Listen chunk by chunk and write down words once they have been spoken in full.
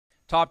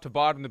top to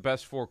bottom, the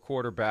best 4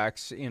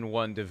 quarterbacks in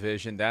one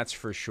division, that's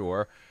for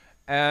sure.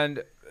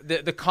 And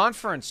the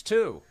conference,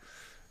 too.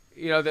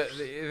 You know,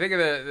 think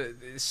of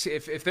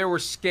if there were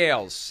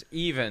scales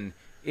even,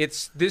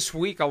 it's this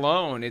week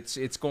alone,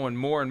 it's going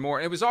more and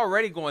more. It was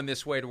already going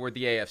this way toward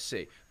the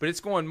AFC, but it's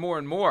going more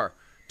and more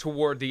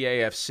toward the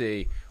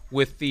AFC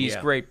with these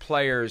great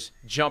players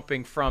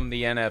jumping from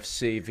the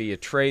NFC via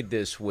trade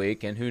this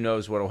week, and who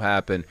knows what will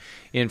happen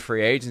in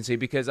free agency,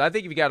 because I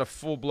think you've got a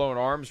full-blown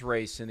arms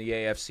race in the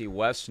AFC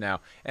West now.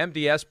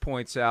 MDS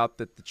points out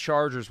that the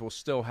Chargers will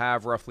still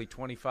have roughly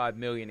 $25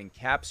 million in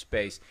cap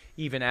space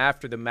even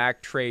after the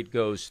Mac trade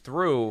goes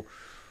through,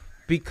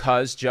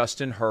 because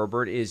Justin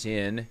Herbert is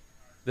in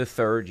the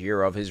 3rd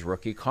year of his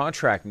rookie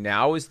contract.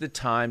 Now is the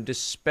time to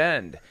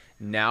spend.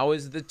 Now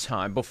is the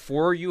time,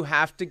 before you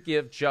have to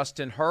give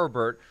Justin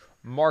Herbert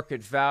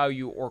market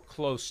value or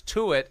close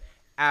to it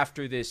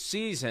after this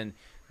season.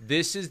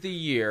 This is the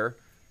year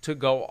to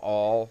go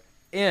all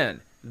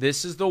in.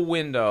 This is the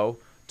window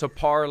to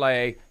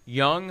parlay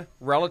young,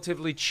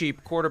 relatively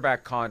cheap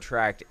quarterback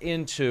contract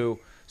into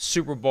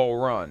Super Bowl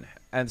run.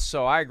 And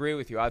so I agree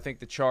with you. I think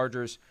the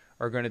Chargers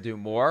are going to do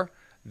more.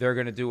 They're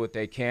going to do what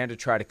they can to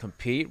try to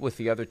compete with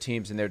the other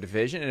teams in their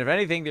division. And if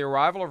anything, the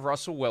arrival of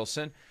Russell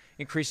Wilson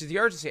increases the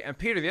urgency. And,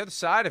 Peter, the other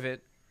side of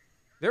it,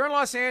 they're in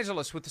Los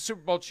Angeles with the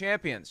Super Bowl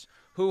champions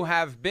who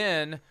have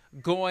been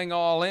going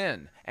all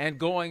in and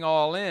going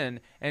all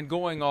in and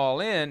going all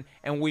in,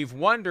 and we've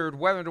wondered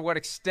whether to what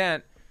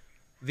extent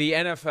the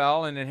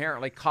NFL, an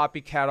inherently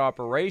copycat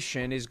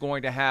operation, is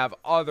going to have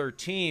other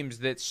teams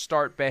that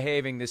start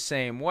behaving the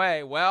same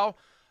way. Well,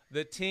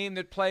 the team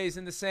that plays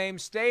in the same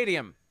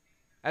stadium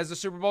as the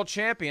Super Bowl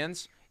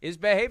champions is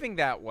behaving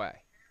that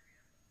way.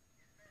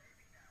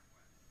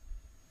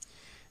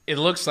 It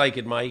looks like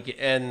it, Mike,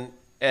 and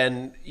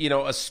you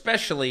know,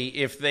 especially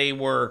if they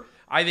were,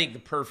 I think the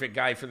perfect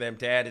guy for them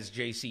to add is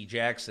J.C.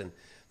 Jackson,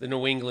 the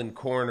New England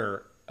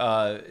corner,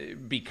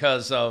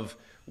 because of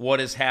what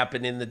has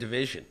happened in the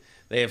division.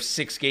 They have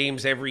 6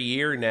 games every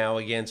year now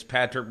against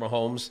Patrick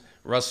Mahomes,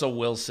 Russell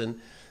Wilson,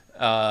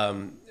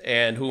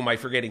 and who am I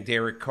forgetting?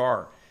 Derek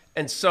Carr.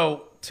 And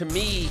so, to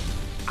me,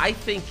 I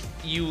think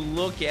you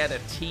look at a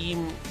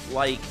team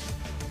like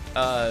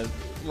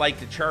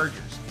the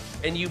Chargers,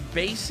 and you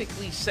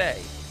basically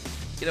say,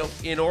 you know,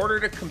 in order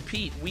to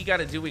compete, we got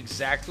to do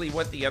exactly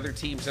what the other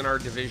teams in our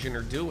division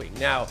are doing.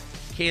 Now,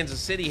 Kansas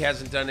City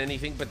hasn't done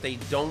anything, but they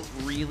don't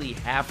really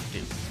have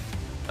to.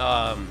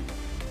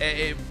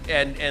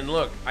 And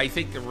look, I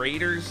think the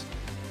Raiders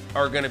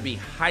are going to be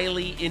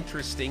highly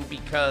interesting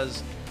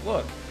because,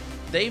 look,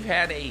 they've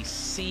had a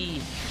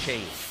sea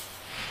change.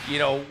 You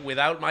know,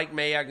 without Mike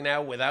Mayock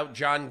now, without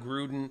John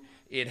Gruden,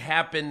 it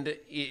happened,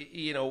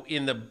 you know,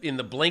 in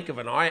the blink of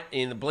an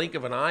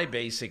eye,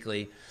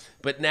 basically.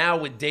 But now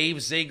with Dave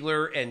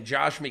Ziegler and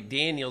Josh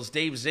McDaniels,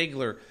 Dave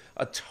Ziegler,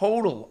 a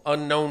total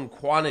unknown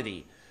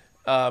quantity,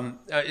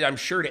 I'm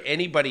sure to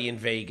anybody in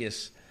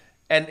Vegas.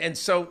 And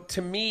so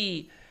to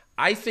me,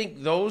 I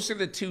think those are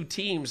the 2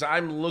 teams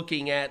I'm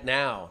looking at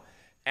now.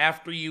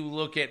 After you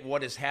look at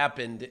what has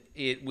happened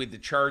with the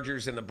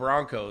Chargers and the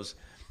Broncos,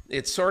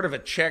 it's sort of a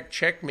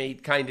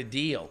checkmate kind of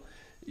deal.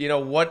 You know,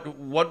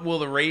 what will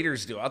the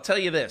Raiders do? I'll tell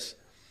you this.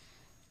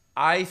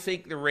 I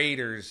think the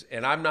Raiders,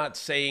 and I'm not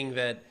saying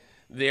that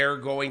they're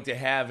going to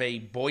have a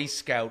Boy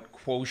Scout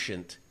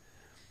quotient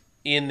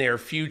in their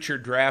future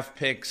draft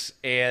picks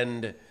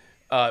and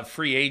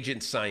free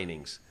agent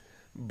signings,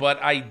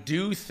 but I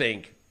do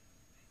think,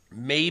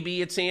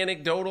 maybe it's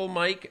anecdotal,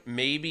 Mike,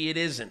 maybe it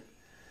isn't,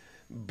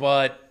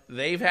 but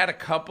they've had a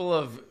couple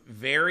of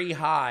very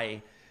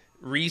high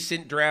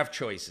recent draft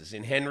choices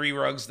in Henry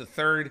Ruggs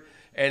III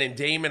and in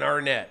Damon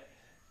Arnett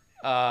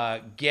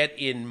get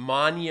in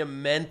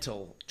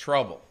monumental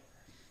trouble.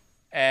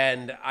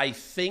 And I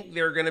think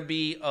they're going to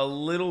be a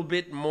little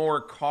bit more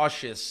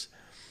cautious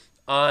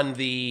on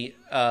the,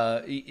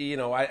 you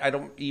know, I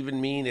don't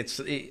even mean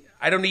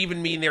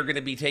they're going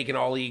to be taking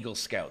all Eagle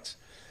Scouts.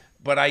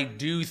 But I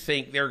do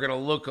think they're going to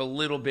look a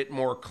little bit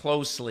more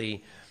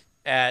closely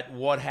at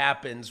what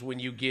happens when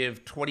you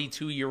give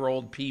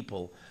 22-year-old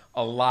people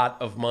a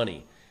lot of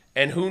money.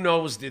 And who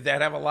knows, did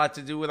that have a lot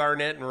to do with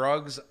Arnett and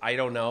Ruggs? I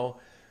don't know.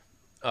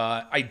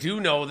 I do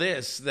know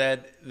this,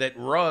 that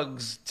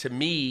Ruggs, to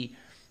me,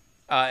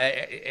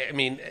 I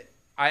mean,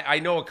 I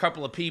know a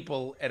couple of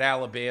people at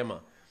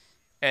Alabama,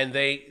 and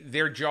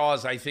their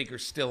jaws, I think, are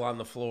still on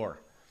the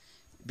floor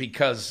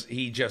because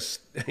he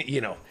just,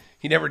 you know,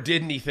 he never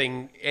did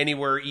anything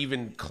anywhere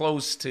even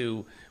close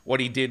to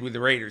what he did with the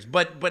Raiders.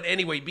 But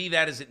anyway, be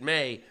that as it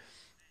may,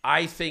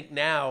 I think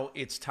now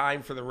it's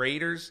time for the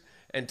Raiders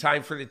and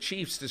time for the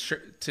Chiefs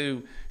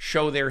to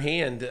show their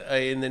hand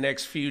in the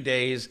next few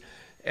days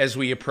as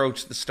we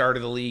approach the start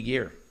of the league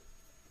year.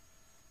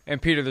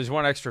 And, Peter, there's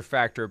one extra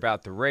factor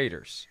about the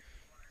Raiders.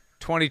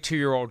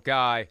 22-year-old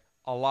guy,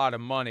 a lot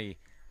of money,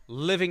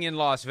 living in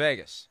Las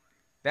Vegas.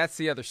 That's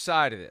the other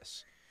side of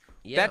this.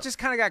 Yeah. That just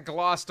kind of got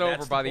glossed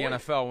over by the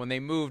NFL when they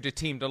moved a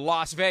team to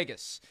Las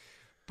Vegas.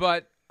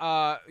 But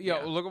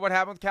Look at what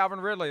happened with Calvin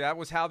Ridley. That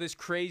was how this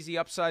crazy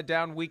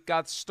upside-down week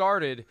got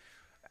started.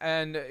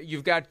 And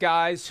you've got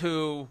guys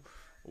who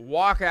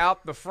walk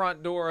out the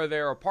front door of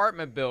their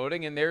apartment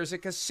building, and there's a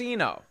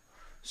casino.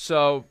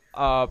 So,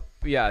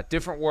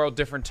 different world,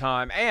 different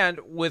time. And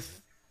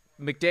with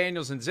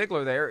McDaniels and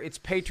Ziegler there, it's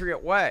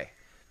Patriot Way.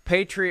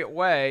 Patriot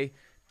Way,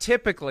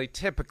 typically,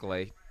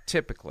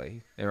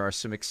 there are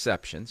some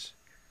exceptions,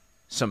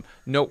 some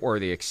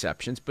noteworthy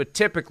exceptions, but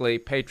typically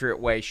Patriot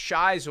Way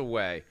shies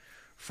away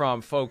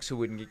from folks who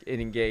would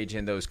engage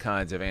in those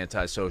kinds of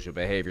antisocial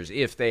behaviors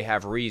if they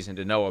have reason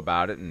to know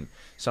about it, and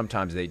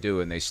sometimes they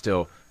do, and they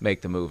still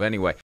make the move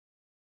anyway.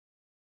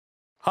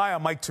 Hi,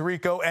 I'm Mike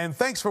Tirico, and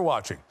thanks for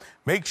watching.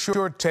 Make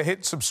sure to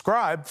hit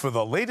subscribe for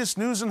the latest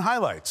news and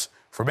highlights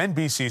from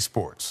NBC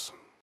Sports.